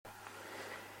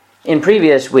In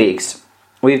previous weeks,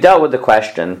 we've dealt with the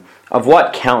question of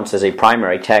what counts as a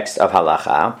primary text of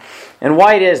halacha, and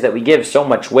why it is that we give so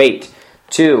much weight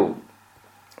to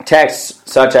texts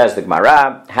such as the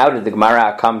Gemara. How did the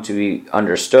Gemara come to be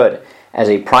understood as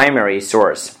a primary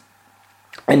source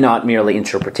and not merely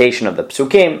interpretation of the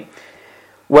psukim?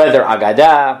 Whether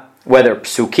Agadah, whether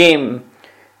psukim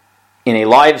in a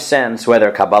live sense,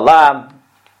 whether Kabbalah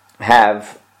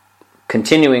have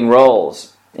continuing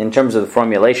roles in terms of the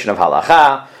formulation of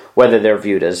halacha, whether they're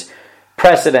viewed as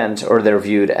precedent or they're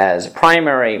viewed as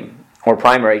primary or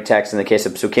primary text in the case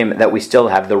of psukim that we still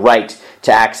have the right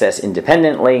to access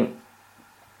independently.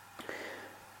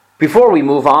 Before we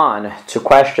move on to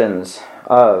questions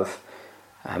of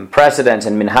precedent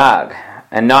and minhag,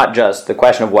 and not just the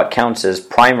question of what counts as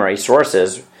primary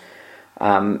sources,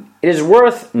 it is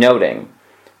worth noting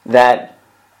that,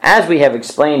 as we have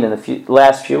explained in the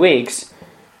last few weeks,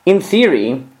 in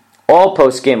theory, all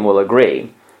poskim will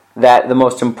agree that the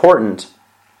most important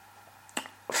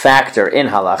factor in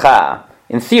halacha,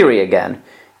 in theory again,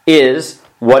 is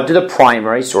what do the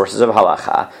primary sources of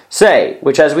halacha say,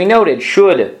 which, as we noted,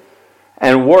 should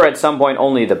and were at some point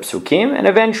only the psukim, and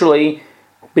eventually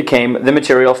became the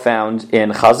material found in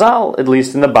Chazal, at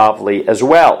least in the Bavli as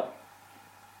well.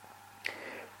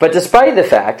 But despite the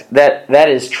fact that that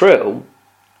is true,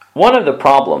 one of the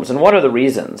problems and one of the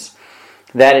reasons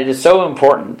that it is so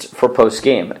important for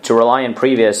poskim to rely on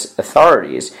previous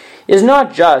authorities is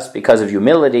not just because of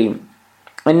humility,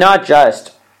 and not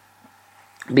just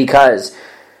because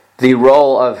the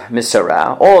role of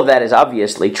Misara, all of that is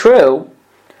obviously true,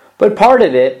 but part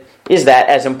of it is that,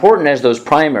 as important as those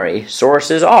primary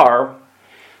sources are,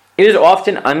 it is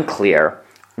often unclear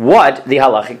what the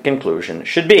halachic conclusion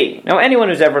should be. Now, anyone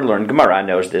who's ever learned Gemara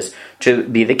knows this to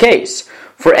be the case.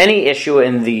 For any issue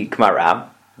in the Gemara,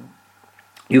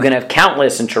 you can have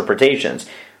countless interpretations.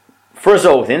 First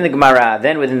of all, within the Gemara,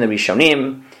 then within the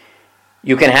Rishonim,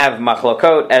 you can have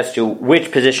machlokot as to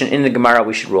which position in the Gemara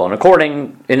we should rule in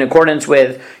accordance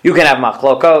with. You can have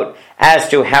machlokot as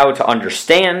to how to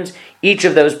understand each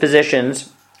of those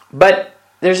positions. But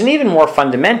there's an even more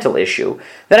fundamental issue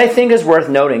that I think is worth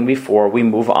noting before we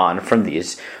move on from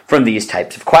these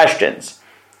types of questions.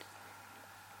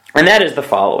 And that is the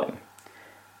following.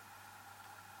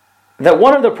 That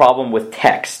one of the problem with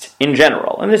text in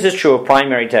general, and this is true of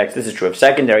primary text, this is true of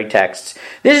secondary texts,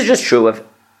 this is just true of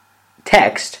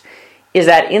text, is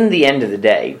that in the end of the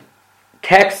day,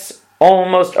 texts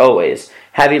almost always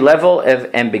have a level of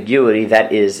ambiguity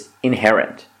that is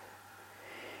inherent.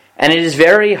 And it is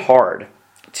very hard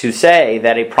to say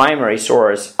that a primary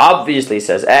source obviously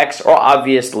says X or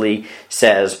obviously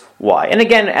says Y. And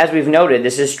again, as we've noted,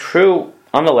 this is true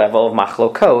on the level of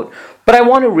machlokot, but I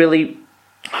want to really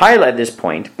highlight this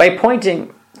point by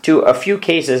pointing to a few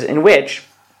cases in which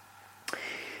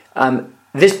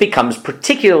this becomes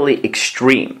particularly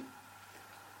extreme.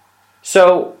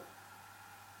 So,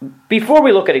 before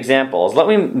we look at examples, let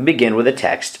me begin with a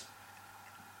text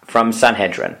from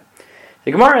Sanhedrin.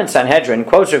 The Gemara in Sanhedrin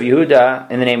quotes Rav Yehuda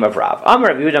in the name of Rav. Amar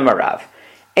Rav Yehuda Marav,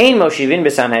 Ein moshivin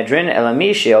b'Sanhedrin ela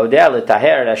mi she'odeh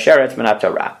l'taher l'asheretz min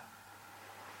haTorah.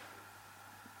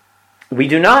 We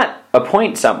do not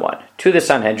appoint someone to the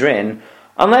Sanhedrin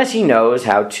unless he knows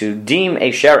how to deem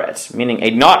a sheretz, meaning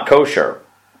a not kosher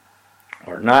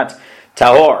or not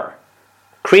tahor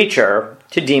creature,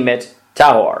 to deem it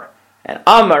tahor. And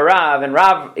Amar Rav, and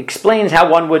Rav explains how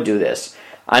one would do this.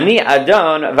 Ani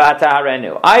adon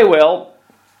v'ataharenu. I will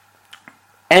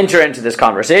enter into this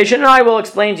conversation and I will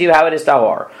explain to you how it is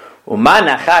tahor. Uma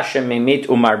nachash mimit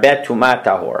umarbet tuma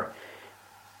tahor.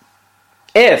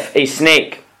 If a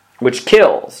snake which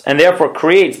kills and therefore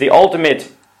creates the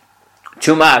ultimate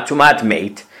tumat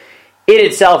mate, it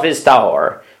itself is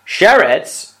tahor.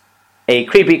 Sheretz, a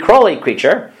creepy crawly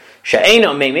creature,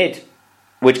 she'eno memit,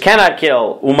 which cannot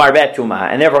kill umarbet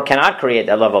tuma and therefore cannot create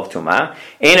that level of tuma,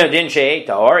 eno din she'e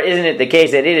tahor, isn't it the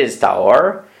case that it is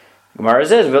tahor? Gemara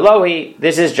says, Velohi,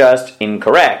 this is just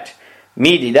incorrect.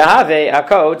 Midi dahave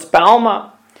akotz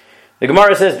ba'alma. The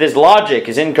Gemara says this logic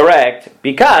is incorrect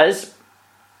because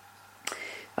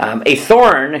a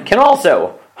thorn can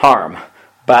also harm,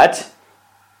 but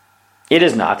it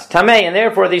is not tameh, and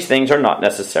therefore these things are not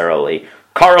necessarily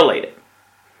correlated.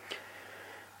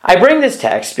 I bring this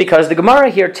text because the Gemara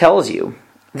here tells you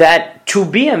that to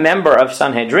be a member of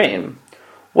Sanhedrin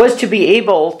was to be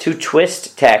able to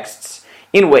twist texts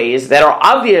in ways that are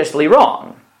obviously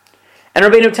wrong. And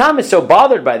Rabbeinu Tam is so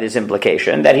bothered by this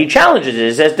implication that he challenges it.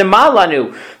 He says, "Dema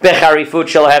lanu becharifut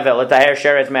shel hevel l'taher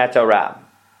sheretz me'atorah,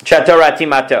 she'atorah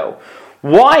timato."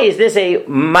 Why is this a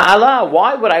ma'ala?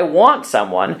 Why would I want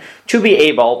someone to be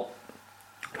able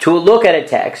to look at a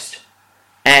text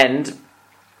and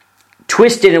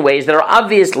twist it in ways that are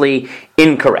obviously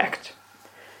incorrect.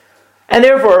 And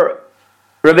therefore,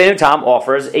 Rabbeinu Tam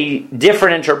offers a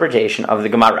different interpretation of the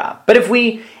Gemara. But if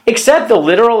we accept the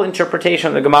literal interpretation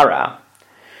of the Gemara,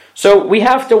 so we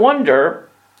have to wonder,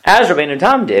 as Rabbeinu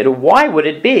Tam did, why would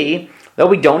it be that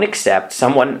we don't accept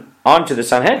someone onto the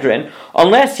Sanhedrin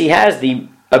unless he has the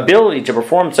ability to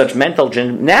perform such mental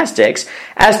gymnastics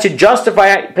as to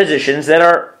justify positions that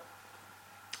are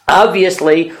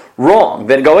obviously wrong,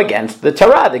 that go against the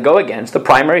Torah, that go against the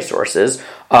primary sources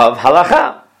of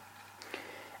halakha?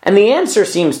 And the answer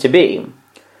seems to be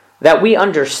that we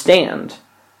understand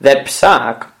that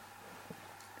psak,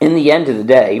 in the end of the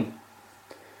day,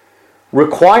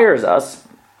 requires us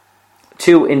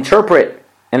to interpret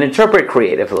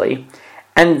creatively,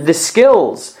 and the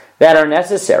skills that are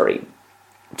necessary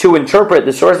to interpret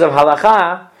the source of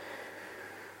halakha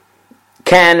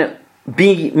can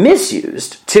be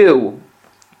misused to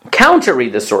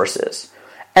counter-read the sources.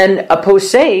 And a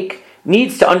posek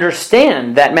needs to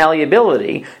understand that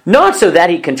malleability, not so that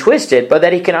he can twist it, but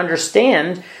that he can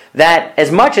understand that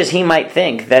as much as he might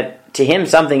think that to him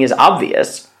something is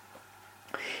obvious,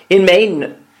 it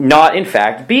may not in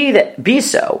fact be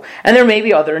so. And there may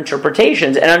be other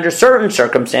interpretations, and under certain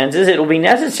circumstances it will be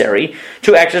necessary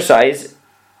to exercise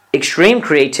extreme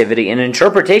creativity in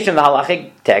interpretation of the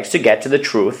halachic text to get to the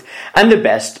truth and the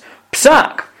best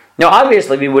psak. Now,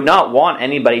 obviously, we would not want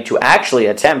anybody to actually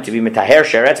attempt to be mitaher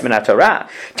sheretz min Torah,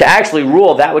 to actually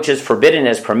rule that which is forbidden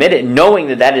as permitted, knowing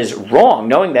that that is wrong,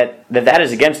 knowing that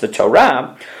is against the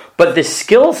Torah. But the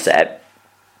skill set,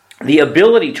 the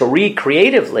ability to read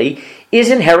creatively,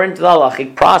 is inherent to the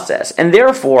halachic process. And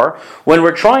therefore, when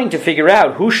we're trying to figure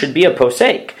out who should be a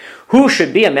posek, who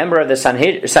should be a member of the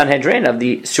Sanhedrin, of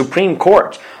the Supreme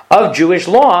Court of Jewish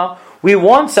law, we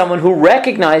want someone who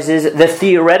recognizes the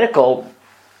theoretical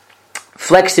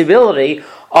flexibility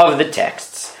of the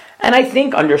texts. And I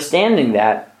think understanding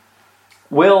that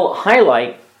will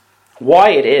highlight why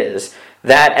it is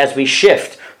that as we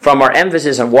shift from our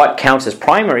emphasis on what counts as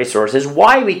primary sources,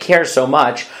 why we care so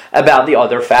much about the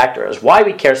other factors, why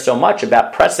we care so much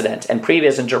about precedent and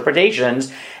previous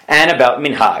interpretations and about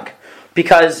minhag.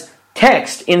 Because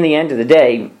text, in the end of the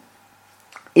day,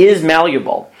 is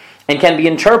malleable and can be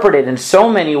interpreted in so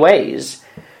many ways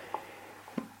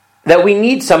that we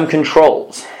need some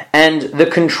controls. And the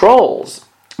controls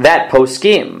that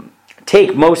poskim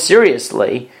take most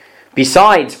seriously,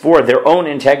 besides for their own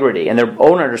integrity and their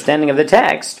own understanding of the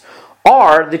text,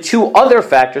 are the two other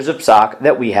factors of psak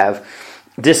that we have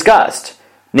discussed,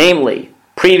 namely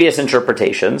previous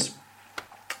interpretations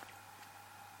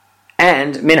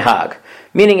and minhag.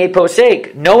 Meaning a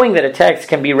posek, knowing that a text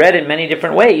can be read in many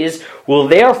different ways, will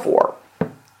therefore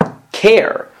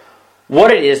care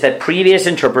what it is that previous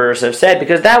interpreters have said,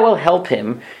 because that will help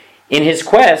him in his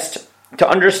quest to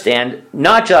understand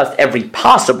not just every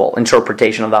possible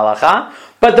interpretation of the halacha,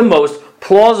 but the most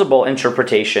plausible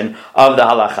interpretation of the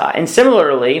halacha. And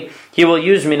similarly, he will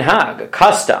use minhag,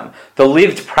 custom, the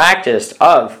lived practice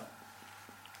of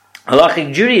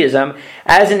halachic Judaism,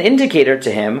 as an indicator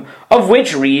to him of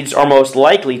which reads are most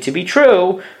likely to be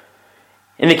true.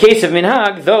 In the case of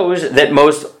minhag, those that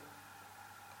most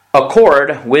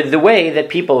accord with the way that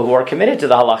people who are committed to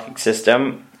the halachic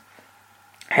system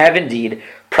have indeed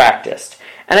practiced.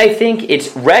 And I think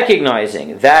it's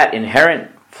recognizing that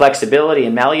inherent flexibility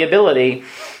and malleability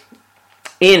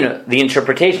in the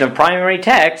interpretation of primary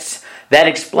texts that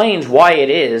explains why it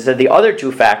is that the other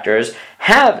two factors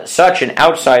have such an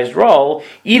outsized role,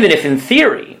 even if in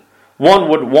theory one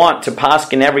would want to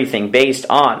paskin everything based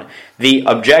on the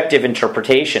objective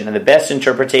interpretation and the best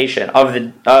interpretation of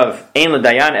Ein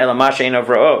L'Dayan Ela Ma She'ein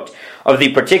Raot, of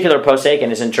the particular posek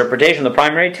and his interpretation of the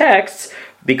primary texts.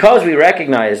 Because we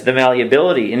recognize the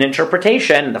malleability in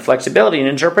interpretation, the flexibility in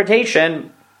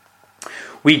interpretation,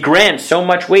 we grant so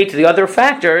much weight to the other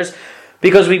factors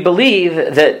because we believe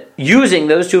that using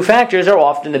those two factors are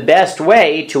often the best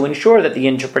way to ensure that the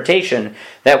interpretation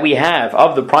that we have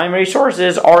of the primary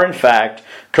sources are in fact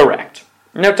correct.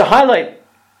 Now, to highlight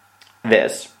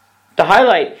this, to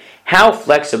highlight how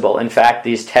flexible in fact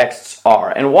these texts are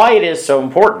and why it is so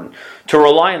important to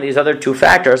rely on these other two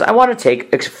factors, I want to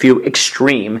take a few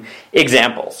extreme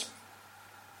examples.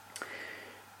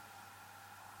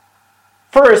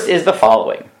 First is the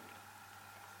following.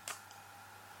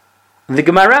 The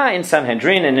Gemara in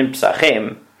Sanhedrin and in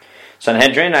Psachim,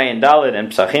 Sanhedrin Ayin Daled and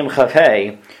Psachim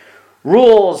Chafei,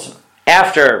 rules,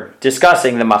 after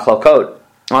discussing the machlokot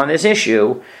on this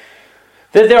issue,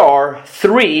 that there are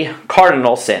three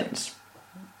cardinal sins.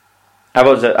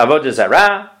 Avodah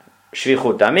Zarah,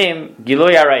 Shvichut Damim,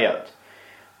 Gilui Arayot.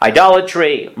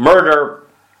 idolatry, murder,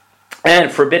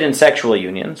 and forbidden sexual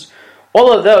unions.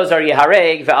 All of those are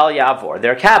Yehareg Ve'al Yavor.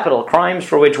 They're capital crimes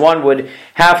for which one would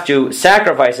have to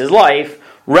sacrifice his life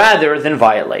rather than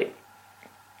violate.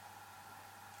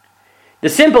 The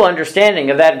simple understanding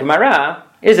of that Gemara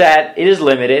is that it is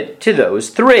limited to those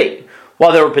three.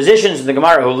 While there were positions in the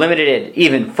Gemara who limited it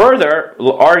even further,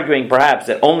 arguing perhaps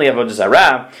that only Avodah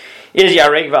Zarah is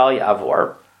Yareg Ve'al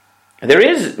Yavor, there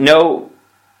is no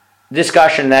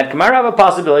discussion in that Gemara of a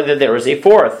possibility that there is a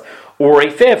fourth, or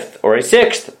a fifth, or a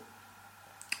sixth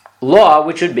law,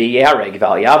 which would be Yehareg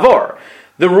Ve'al Yavor.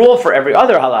 The rule for every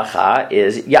other halacha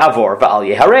is Yavor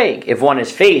Ve'al Yehareg. If one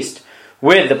is faced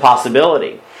with the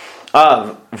possibility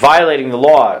of violating the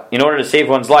law in order to save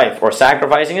one's life or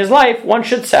sacrificing his life, one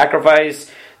should sacrifice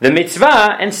the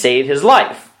mitzvah and save his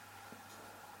life.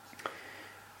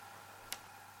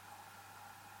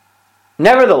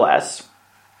 Nevertheless,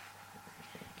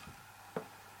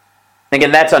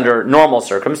 again, that's under normal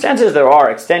circumstances. There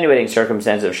are extenuating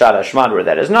circumstances of Shad Hashmad where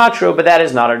that is not true, but that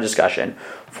is not our discussion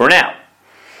for now.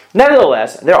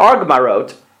 Nevertheless, there are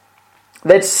Gemarot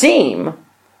that seem,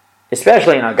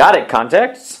 especially in Haggadik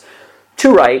contexts,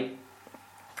 to write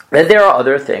that there are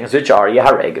other things which are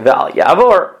Yehareg Ve'al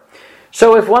Yavor.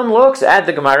 So if one looks at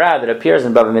the Gemara that appears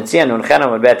in Bava Metzia Nun Chen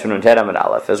Amud Bet Nun Ted Amud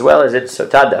Aleph, as well as its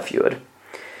Sotah Daf Yud,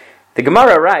 the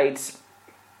Gemara writes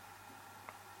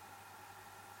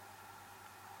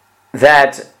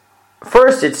that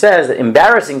first it says that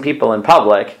embarrassing people in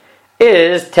public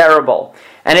is terrible.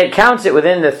 And it counts it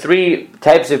within the three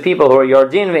types of people who are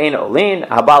Yordin Ve'in Olin,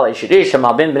 Habal Shirish,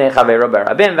 Hamalbin B'nei Chaveiro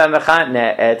Berabim, V'mechan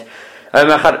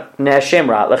Ne'ashem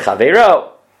Ra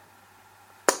L'Chaveiro.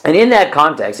 And in that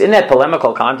context, in that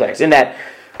polemical context, in that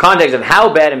context of how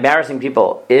bad it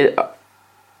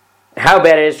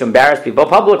is to embarrass people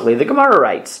publicly, the Gemara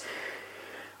writes,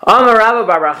 Amar Rabba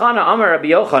Bar Rachana, Amar Rabbi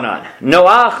Yochanan,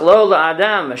 Noach lo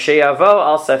la'adam sheyavo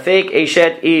al safek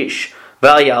eshet ish,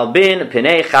 val yalbin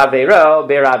pinei chaveiro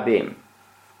berabim.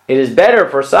 It is better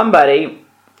for somebody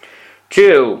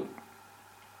to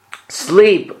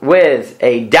sleep with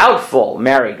a doubtful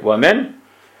married woman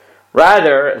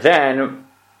rather than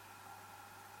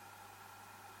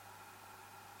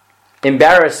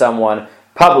embarrass someone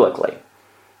publicly.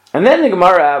 And then the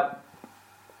Gemara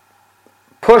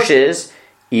pushes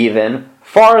even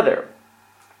farther.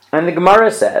 And the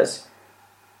Gemara says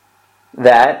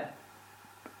that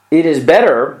it is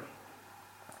better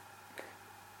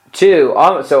to,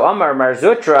 so Amar Mar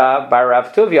Zutra bar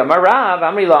Rav Tuvia Amar Rav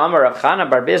Amri la Amar Rav Chana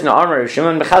bar Bizna Amar Rav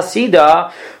Shimon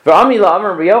b'Chasida v'Amri la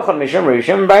Amar Rav Yochanan Mishum Rav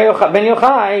Shimon ben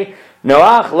Yochai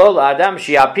Noach lo la'adam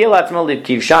shi'apil atzmo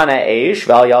l'kivshana eish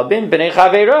v'al yalbin b'nei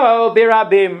chaveiro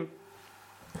birabim.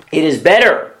 It is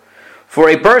better for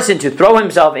a person to throw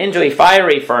himself into a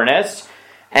fiery furnace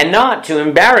and not to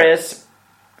embarrass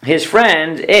his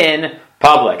friend in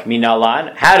public.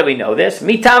 Minalan, how do we know this?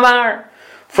 Mitamar,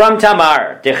 from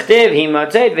Tamar. Dichtiv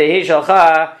himotzet vehi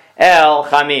shalcha el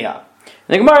chamia.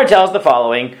 The Gemara tells the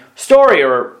following story,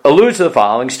 or alludes to the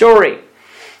following story.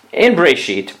 In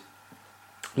Breshit,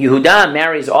 Yehuda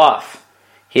marries off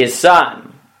his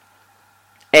son,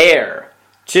 Er,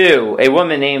 to a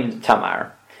woman named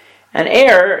Tamar. And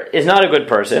Er is not a good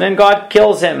person, and God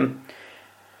kills him.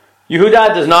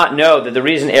 Yehuda does not know that the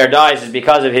reason Er dies is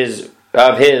because of his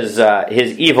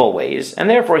evil ways, and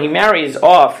therefore he marries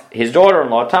off his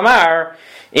daughter-in-law Tamar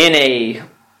in a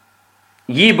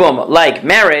Yibum-like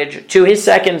marriage to his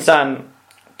second son,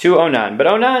 to Onan. But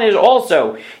Onan is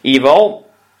also evil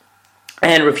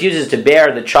and refuses to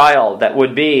bear the child that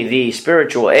would be the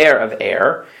spiritual heir of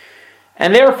Er,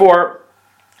 and therefore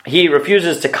he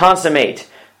refuses to consummate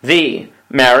the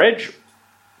marriage,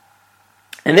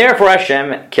 and therefore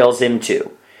Hashem kills him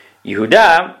too.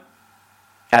 Yehuda,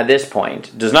 at this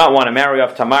point, does not want to marry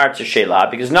off Tamar to Shelah,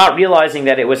 because not realizing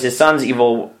that it was his son's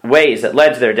evil ways that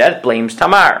led to their death, blames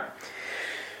Tamar.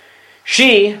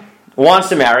 She wants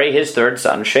to marry his third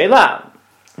son, Shelah.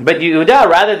 But Yehuda,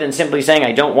 rather than simply saying,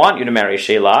 I don't want you to marry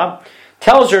Shelah,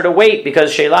 tells her to wait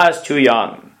because Shelah is too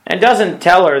young, and doesn't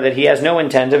tell her that he has no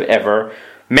intent of ever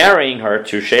marrying her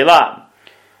to Shelah.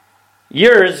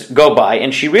 Years go by,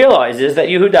 and she realizes that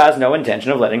Yehuda has no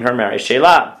intention of letting her marry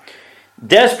Shelah.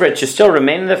 Desperate to still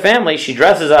remain in the family, she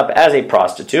dresses up as a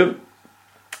prostitute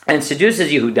and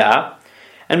seduces Yehuda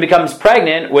and becomes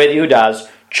pregnant with Yehuda's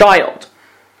child.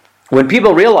 When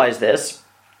people realize this,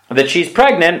 that she's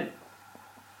pregnant,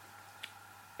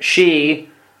 she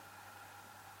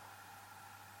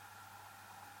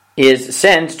is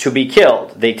sent to be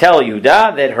killed. They tell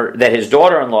Yehuda that his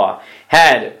daughter-in-law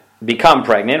had become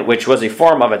pregnant, which was a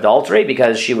form of adultery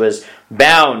because she was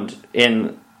bound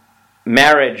in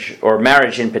marriage or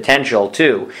marriage in potential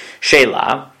to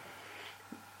Shelah,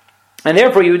 and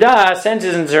therefore Yehuda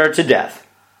sentences her to death.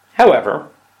 However,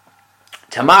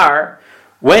 Tamar,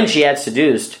 when she had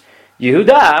seduced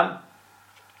Yehuda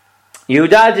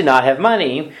did not have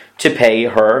money to pay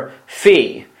her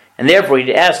fee. And therefore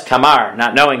he asked Tamar,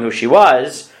 not knowing who she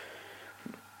was,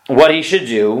 what he should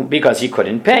do because he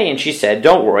couldn't pay. And she said,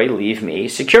 don't worry, leave me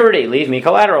security, leave me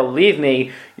collateral, leave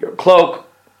me your cloak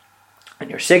and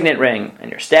your signet ring and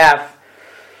your staff,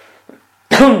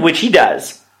 which he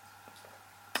does.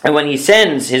 And when he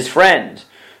sends his friend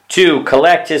to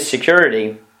collect his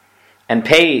security and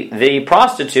pay the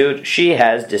prostitute, she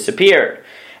has disappeared.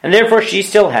 And therefore she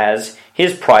still has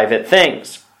his private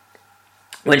things.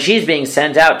 When she's being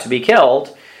sent out to be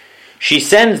killed, she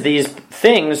sends these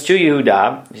things to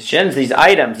Yehuda, she sends these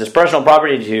items, this personal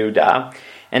property to Yehuda,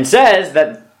 and says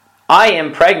that I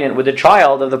am pregnant with the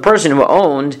child of the person who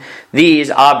owned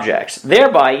these objects,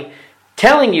 thereby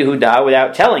telling Yehuda,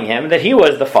 without telling him, that he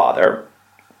was the father.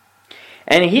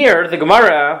 And here the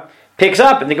Gemara picks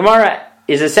up, and the Gemara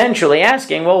is essentially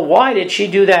asking, well, why did she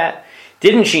do that?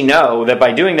 Didn't she know that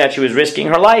by doing that she was risking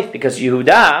her life? Because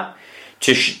Yehuda,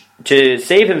 to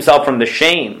save himself from the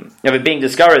shame of it being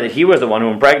discovered that he was the one who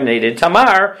impregnated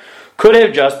Tamar, could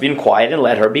have just been quiet and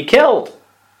let her be killed.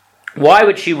 Why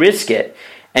would she risk it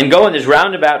and go in this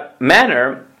roundabout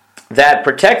manner that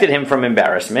protected him from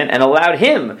embarrassment and allowed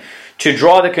him to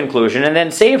draw the conclusion and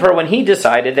then save her when he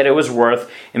decided that it was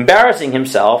worth embarrassing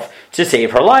himself to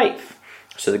save her life?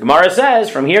 So the Gemara says,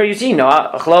 from here you see, it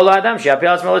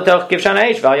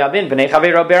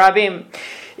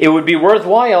would be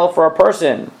worthwhile for a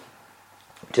person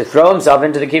to throw himself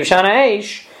into the Kivshan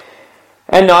Ha'esh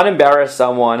and not embarrass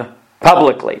someone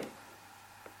publicly.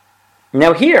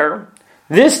 Now here,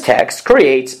 this text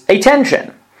creates a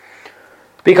tension.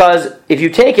 Because if you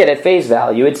take it at face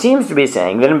value, it seems to be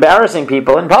saying that embarrassing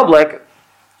people in public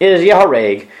is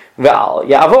Yahareg Val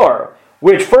Yavor,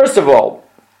 which first of all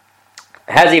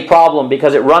has a problem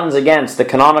because it runs against the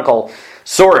canonical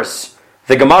source,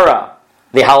 the Gemara,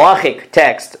 the halachic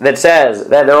text that says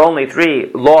that there are only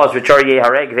three laws which are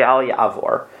Yehareg Val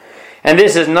Yavor. And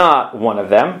this is not one of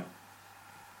them.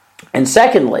 And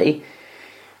secondly,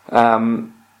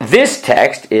 this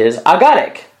text is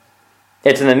agadic.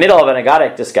 It's in the middle of an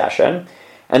agadic discussion,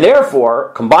 and therefore,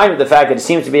 combined with the fact that it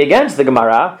seems to be against the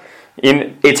Gemara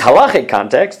in its halachic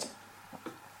context,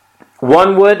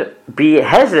 one would be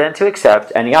hesitant to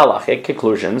accept any halachic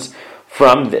conclusions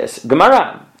from this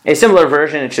Gemara. A similar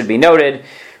version, it should be noted,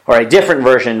 or a different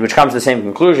version which comes to the same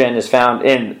conclusion, is found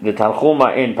in the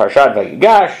Tanchuma in Parshat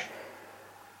Vayigash,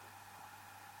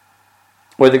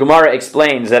 where the Gemara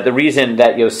explains that the reason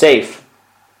that Yosef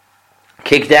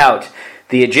kicked out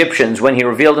the Egyptians when he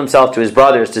revealed himself to his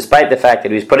brothers, despite the fact that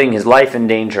he was putting his life in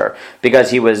danger, because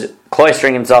he was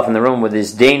cloistering himself in the room with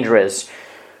this dangerous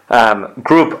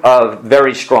group of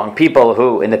very strong people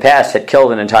who in the past had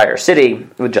killed an entire city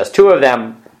with just two of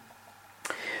them.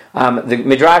 The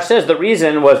Midrash says the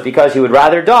reason was because he would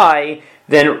rather die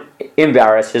than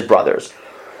embarrass his brothers.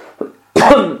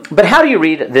 But how do you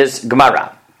read this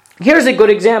Gemara? Here's a good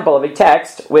example of a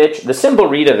text which the simple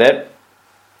read of it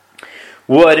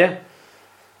would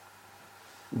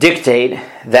dictate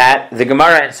that the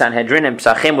Gemara in Sanhedrin and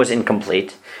Psachim was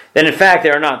incomplete. Then in fact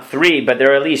there are not three, but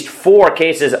there are at least four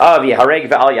cases of Yehareg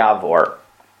Ve'al Yavor.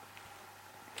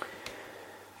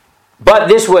 But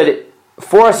this would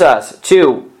force us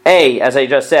to, A, as I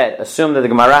just said, assume that the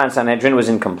Gemara in Sanhedrin was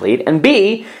incomplete, and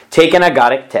B, take an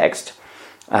agadic text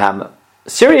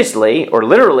seriously or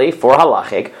literally for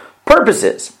halachic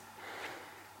purposes.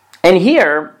 And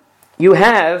here you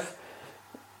have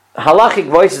halachic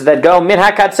voices that go min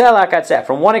hakatzeh lakatzeh,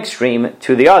 from one extreme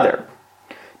to the other.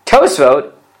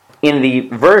 Tosfot, in the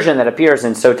version that appears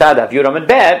in Sotah Daf Yud Amud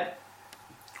Bet,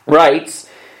 writes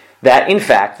that in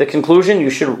fact the conclusion you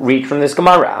should reach from this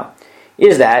Gemara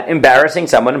is that embarrassing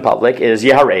someone in public is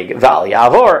Yehareg Val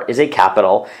Yavor, is a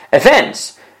capital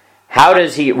offense. How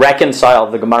does he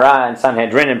reconcile the Gemara and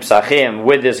Sanhedrin and Psachim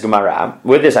with this Gemara,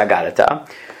 with this Agadata?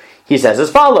 He says as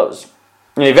follows.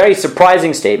 In a very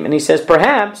surprising statement, he says,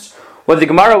 perhaps what the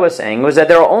Gemara was saying was that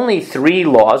there are only three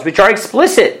laws which are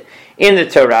explicit in the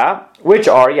Torah, which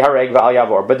are Yehareg Val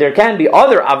Yavor. But there can be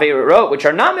other Aveirot which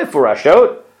are not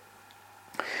Mefurashot,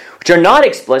 which are not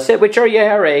explicit, which are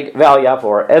Yehareg Val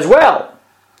Yavor as well.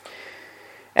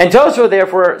 And Tosfot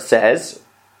therefore says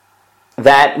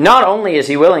that not only is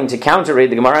he willing to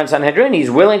counter-read the Gemara and Sanhedrin,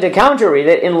 he's willing to counter-read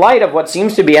it in light of what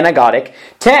seems to be an agadic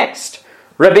text.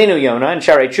 Rabbeinu Yonah and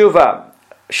Sharei Tshuva,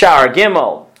 Sha'ar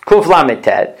Gimel, Kuf Lamed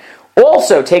Tet,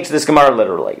 also takes this Gemara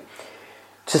literally.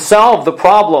 To solve the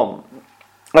problem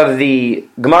of the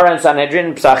Gemara and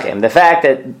Sanhedrin Psachim, the fact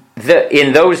that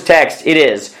in those texts it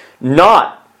is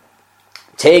not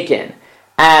taken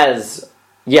as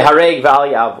Yehareg Val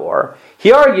Yavor,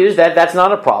 he argues that that's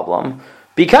not a problem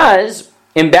because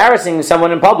embarrassing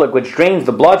someone in public, which drains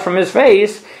the blood from his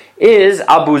face, is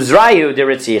Abu Zrayu de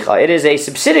Ritzicha. It is a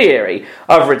subsidiary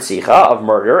of Ritzicha, of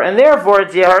murder, and therefore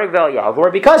it's Yehareg Val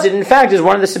Yavor because it in fact is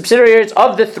one of the subsidiaries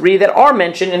of the three that are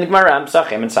mentioned in the Gemara,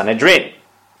 Psachim, and Sanhedrin.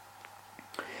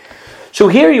 So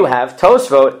here you have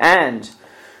Tosfot and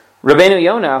Rabbeinu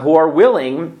Yonah who are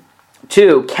willing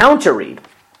to counterread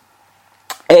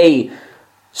a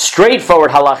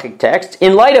straightforward halachic text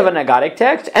in light of an agadic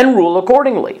text and rule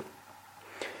accordingly.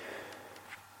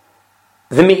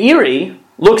 The Meiri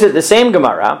looks at the same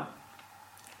Gemara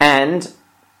and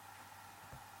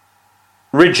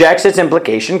rejects its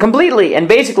implication completely and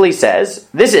basically says,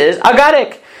 this is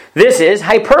agadic, this is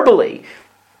hyperbole.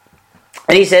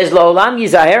 And he says, Lo'olam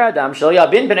yizaher adam shelo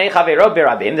yabin b'nei chavero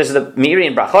b'rabim. This is the Meiri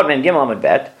in Brachot and Gimel Amud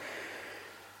Bet.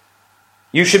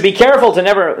 You should be careful to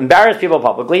never embarrass people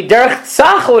publicly. Derech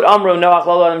tzachut amru noach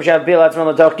lo adam she'avil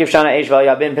atzman l'toch kivshana eish v'al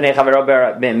yabin b'nei chavero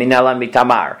b'rabim minalan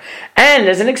mitamar. And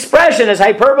as an expression, as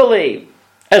hyperbole,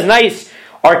 as nice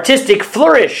artistic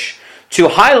flourish to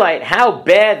highlight how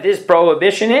bad this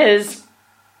prohibition is,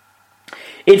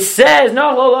 it says,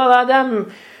 no, lo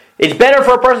adam. It's better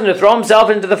for a person to throw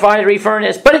himself into the fiery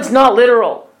furnace, but it's not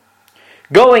literal.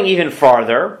 Going even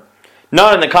farther,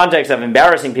 not in the context of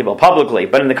embarrassing people publicly,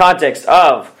 but in the context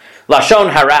of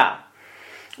Lashon Hara,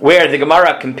 where the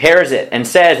Gemara compares it and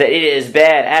says that it is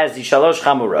bad as the Shalosh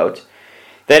Chamurot,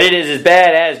 that it is as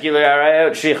bad as Gilui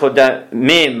Arayot, Shrichut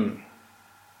Damim,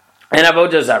 and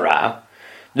Avodah Zarah.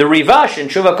 The Rivash in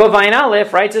Shuvah Kuf Ayin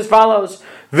Aleph writes as follows: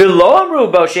 V'lo amru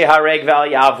bo shehareg val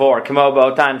yavor k'mo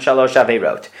botan shalosh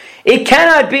averot. It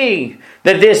cannot be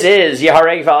that this is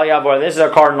Yehareg Val Yavor, this is a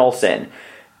cardinal sin.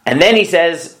 And then he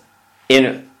says,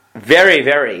 in very,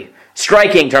 very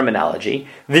striking terminology,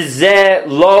 V'zeh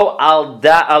lo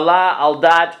ala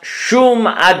aldat shum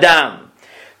adam,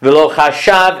 v'lo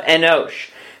chashav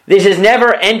enosh. This has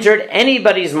never entered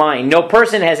anybody's mind. No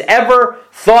person has ever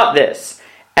thought this.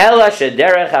 Ela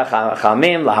shederech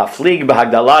hachamim lahaflig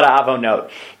b'hagdalat avonot.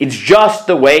 It's just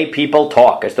the way people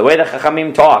talk. It's the way the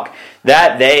chachamim talk,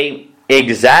 that they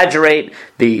exaggerate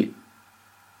the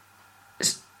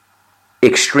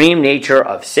extreme nature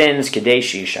of sins. Kedei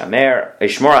sheishamer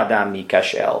ishmor adam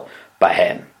mikashel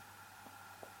bahem,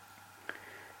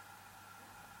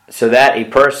 so that a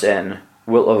person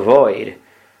will avoid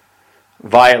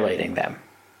violating them.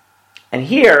 And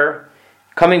here,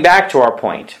 coming back to our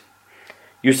point,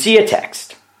 you see a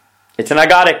text. It's an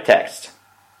agadic text.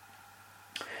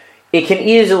 It can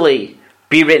easily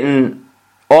be written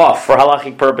off for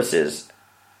halachic purposes,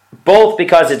 both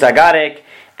because it's agadic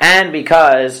and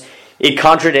because it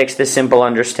contradicts the simple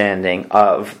understanding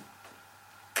of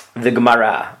the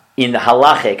Gemara in the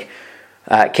halachic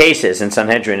cases in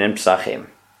Sanhedrin and Psachim.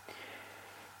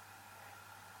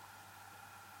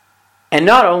 And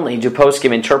not only do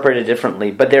poskim interpret it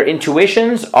differently, but their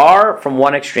intuitions are from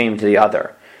one extreme to the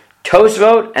other.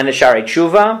 Tosfot and the Shari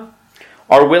Tshuva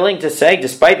are willing to say,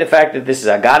 despite the fact that this is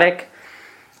agadic,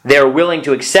 they're willing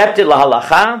to accept it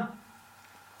lahalacha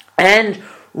and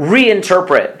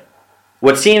reinterpret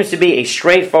what seems to be a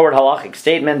straightforward halachic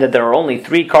statement that there are only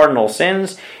 3 cardinal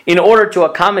sins in order to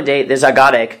accommodate this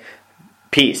agadic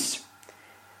piece.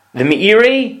 The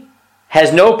Meiri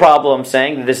has no problem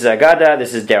saying that this is agada,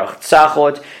 this is derech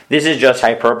tzachot, this is just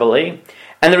hyperbole.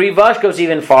 And the Rivash goes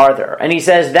even farther, and he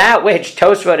says that which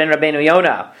Tosfot and Rabbeinu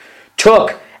Yonah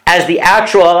took as the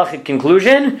actual halachic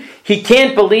conclusion, he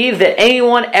can't believe that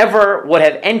anyone ever would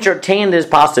have entertained this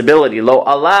possibility. Lo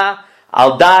Allah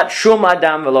al dat shum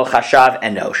adam v'lo chashav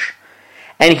enosh.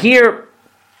 And here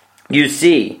you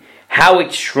see how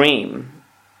extreme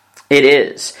it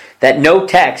is that no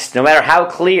text, no matter how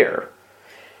clear,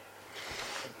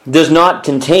 does not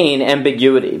contain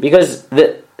ambiguity, because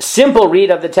the simple read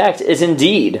of the text is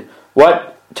indeed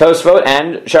what Tosfot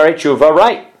and Shari Tshuva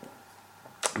write.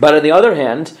 But on the other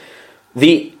hand,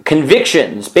 the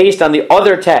convictions based on the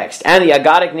other text and the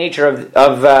agadic nature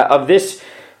of this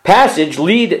passage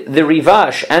lead the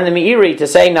Rivash and the Meiri to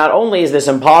say not only is this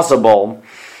impossible,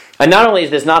 and not only is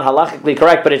this not halachically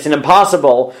correct, but it's an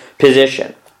impossible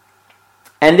position.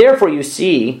 And therefore you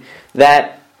see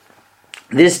that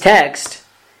this text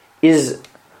is,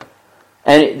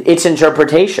 and its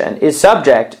interpretation is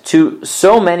subject to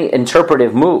so many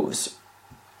interpretive moves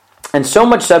and so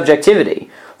much subjectivity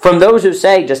from those who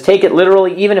say just take it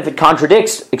literally even if it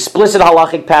contradicts explicit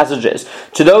halachic passages,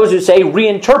 to those who say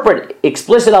reinterpret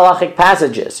explicit halachic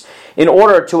passages in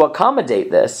order to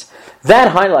accommodate this.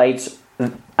 That highlights,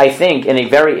 I think, in a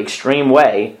very extreme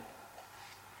way,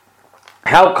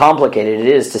 how complicated it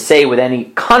is to say with any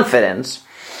confidence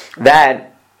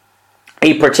that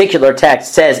a particular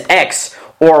text says X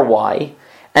or Y,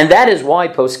 and that is why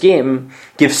poskim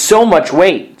give so much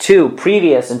weight to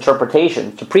previous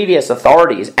interpretations, to previous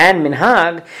authorities, and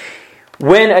minhag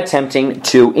when attempting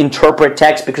to interpret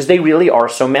text, because they really are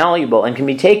so malleable and can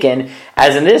be taken,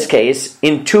 as in this case,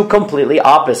 in two completely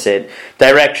opposite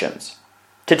directions.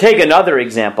 To take another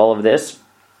example of this,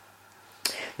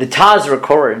 the Taz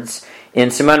records in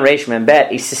Siman Reish Mem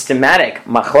Bet a systematic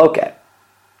machloket.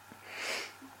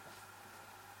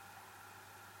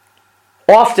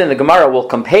 Often the Gemara will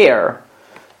compare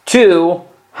two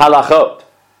halachot.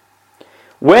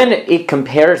 When it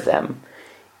compares them,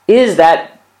 is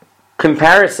that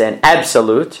comparison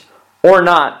absolute or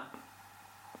not?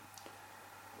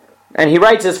 And he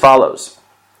writes as follows.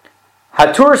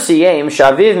 Hatur siyem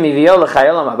shaviv mivio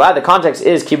l'chayolam haba. The context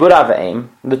is kibud avaim.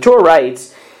 The Tur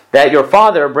writes that your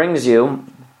father brings you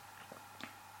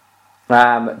to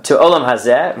olam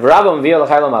hazeh, v'rabo mivio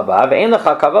l'chayolam haba, ve'en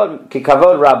lecha kavod ki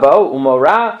kavod rabo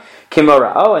umora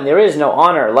kimorao, and there is no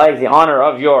honor like the honor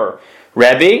of your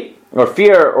Rebbe, or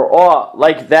fear or awe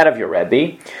like that of your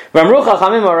Rebbe. V'amru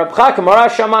chachamim orabcha kimora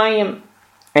shamayim,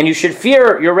 and you should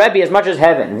fear your Rebbe as much as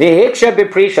heaven. V'hiksha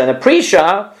b'prisha, and the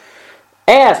Prisha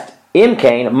asked,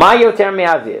 Imkain, ma yoter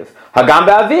me'aviv. Hagam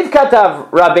be'aviv katav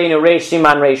Rabbeinu Reish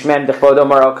Siman Reish Mem d'chvod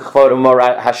umoro k'chvod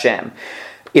umor Hashem.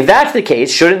 If that's the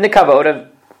case, shouldn't the kavod of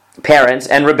parents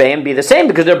and Rebbeim be the same?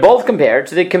 Because they're both compared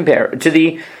to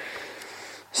the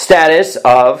status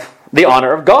of the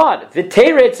honor of God. The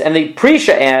Teretz and the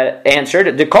Prisha answered,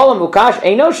 Dekolam ukash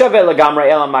eino shaveh legamrei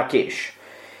ela makish.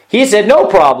 He said, no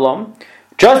problem.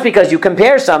 Just because you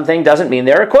compare something doesn't mean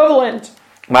they're equivalent.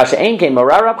 And therefore,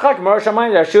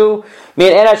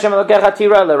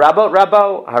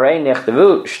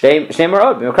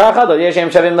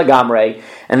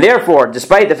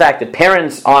 despite the fact that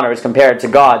parents' honor is compared to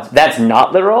God's, that's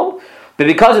not literal. But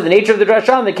because of the nature of the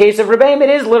drasha, in the case of Rebbeim, it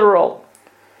is literal.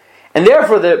 And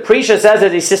therefore, the Prisha says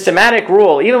as a systematic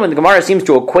rule, even when the Gemara seems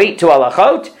to equate to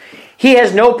halachot, he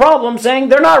has no problem saying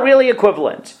they're not really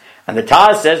equivalent. And the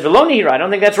Taz says, "V'lo I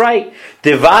don't think that's right.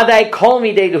 Devadai kol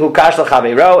midei dehukash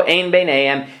l'chaveiro ein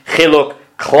beineim chiluk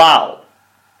klal."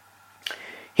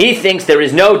 He thinks there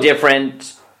is no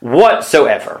difference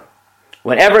whatsoever.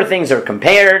 Whenever things are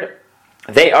compared,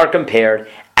 they are compared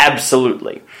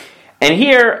absolutely. And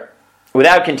here,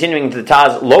 without continuing to the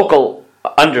Taz local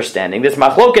understanding, this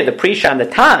machloket, the Prisha and the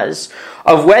Taz,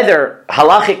 of whether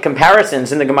halachic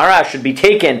comparisons in the Gemara should be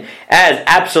taken as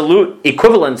absolute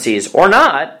equivalencies or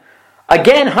not,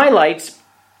 again highlights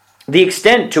the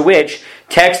extent to which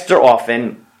texts are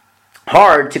often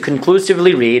hard to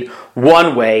conclusively read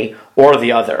one way or the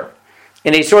other.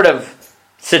 In a sort of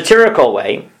satirical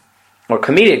way, or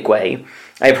comedic way,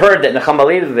 I've heard that Nechama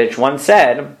Leibovich once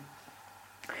said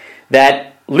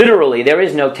that literally there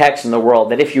is no text in the world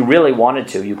that if you really wanted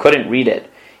to, you couldn't read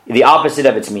it, the opposite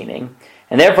of its meaning.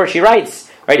 And therefore she writes,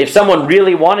 right, if someone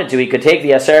really wanted to, he could take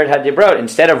the Aseret HaDibrot,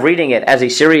 instead of reading it as a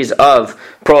series of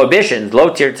prohibitions,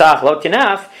 lo tirtzach, lo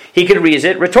tinaf, he could read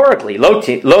it rhetorically, lo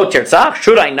tirtzach,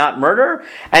 should I not murder?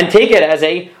 And take it as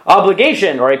a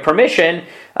obligation or a permission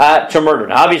to murder.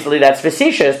 Now obviously that's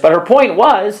facetious, but her point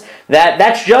was that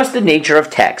that's just the nature of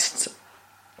texts.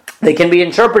 They can be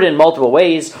interpreted in multiple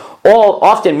ways, all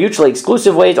often mutually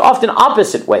exclusive ways, often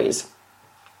opposite ways.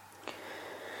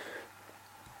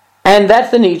 And that's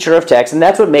the nature of text, and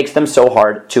that's what makes them so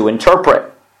hard to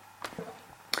interpret.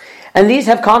 And these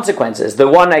have consequences. The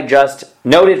one I just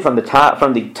noted from the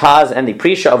Taz and the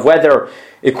Prisha of whether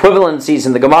equivalencies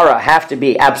in the Gemara have to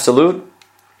be absolute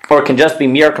or can just be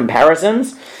mere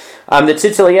comparisons. The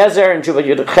Tzitz Eliezer in Tshuva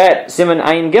Yudchet Siman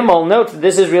Ayin Gimel notes that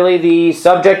this is really the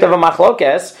subject of a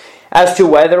machlokes as to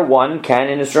whether one can,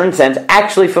 in a certain sense,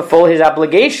 actually fulfill his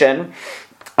obligation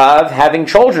of having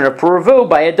children of Puruvu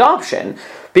by adoption.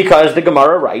 Because the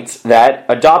Gemara writes that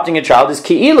adopting a child is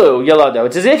ki'ilu yalado.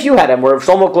 It's as if you had him, where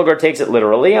Shlomo Kluger takes it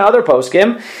literally, and other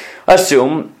poskim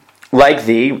assume, like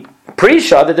the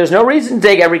Prisha, that there's no reason to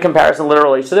take every comparison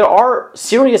literally. So there are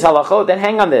serious halachot that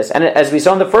hang on this. And as we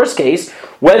saw in the first case,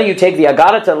 whether you take the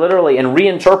Agadata literally and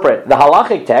reinterpret the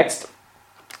halachic text,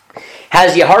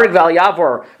 has Yeharig Val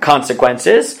Yavor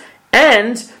consequences,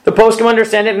 and the poskim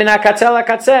understand it mina katzeh la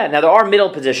katzeh. Now there are middle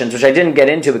positions, which I didn't get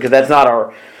into because that's not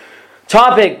our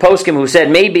topic. Poskim who said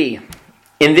maybe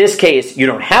in this case you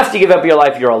don't have to give up your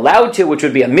life, you're allowed to, which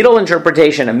would be a middle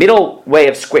interpretation, a middle way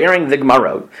of squaring the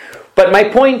Gemara. But my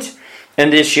point in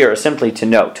this year is simply to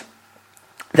note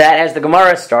that, as the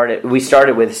Gemara started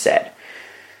with, said,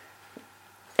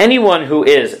 anyone who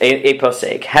is a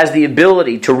posek has the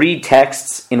ability to read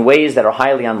texts in ways that are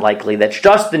highly unlikely. That's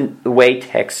just the way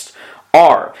texts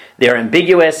are. They're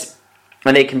ambiguous,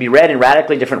 and they can be read in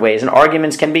radically different ways, and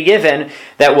arguments can be given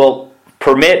that will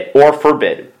permit or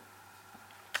forbid.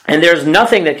 And there's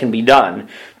nothing that can be done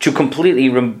to completely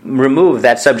remove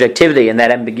that subjectivity and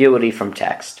that ambiguity from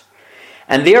text.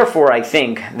 And therefore, I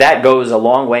think that goes a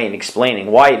long way in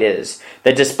explaining why it is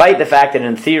that despite the fact that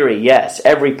in theory, yes,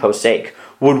 every posek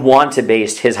would want to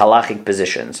base his halachic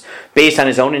positions based on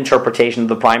his own interpretation of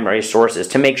the primary sources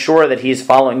to make sure that he's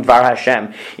following Dvar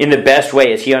Hashem in the best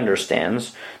way as he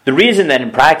understands, the reason that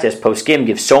in practice poskim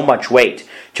give so much weight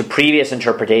to previous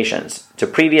interpretations, to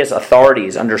previous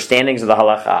authorities' understandings of the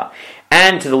halacha,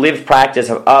 and to the lived practice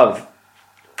of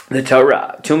the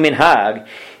Torah, to minhag,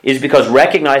 is because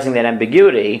recognizing that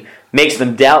ambiguity makes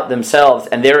them doubt themselves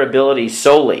and their ability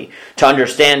solely to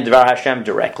understand Dvar Hashem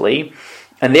directly,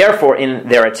 and therefore in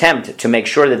their attempt to make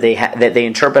sure that they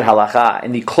interpret halacha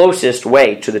in the closest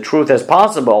way to the truth as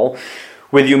possible,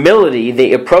 with humility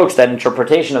they approach that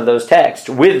interpretation of those texts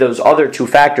with those other two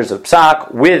factors of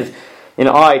psak, with an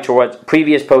eye to what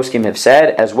previous poskim have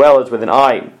said, as well as with an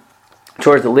eye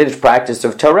towards the lived practice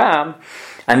of Torah.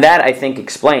 And that, I think,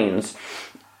 explains,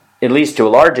 at least to a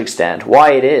large extent,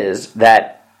 why it is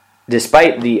that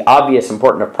despite the obvious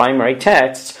importance of primary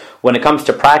texts, when it comes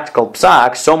to practical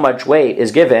psak, so much weight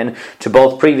is given to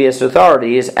both previous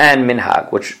authorities and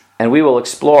minhag, and we will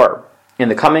explore in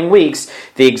the coming weeks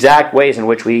the exact ways in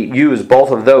which we use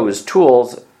both of those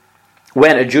tools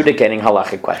when adjudicating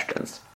halachic questions.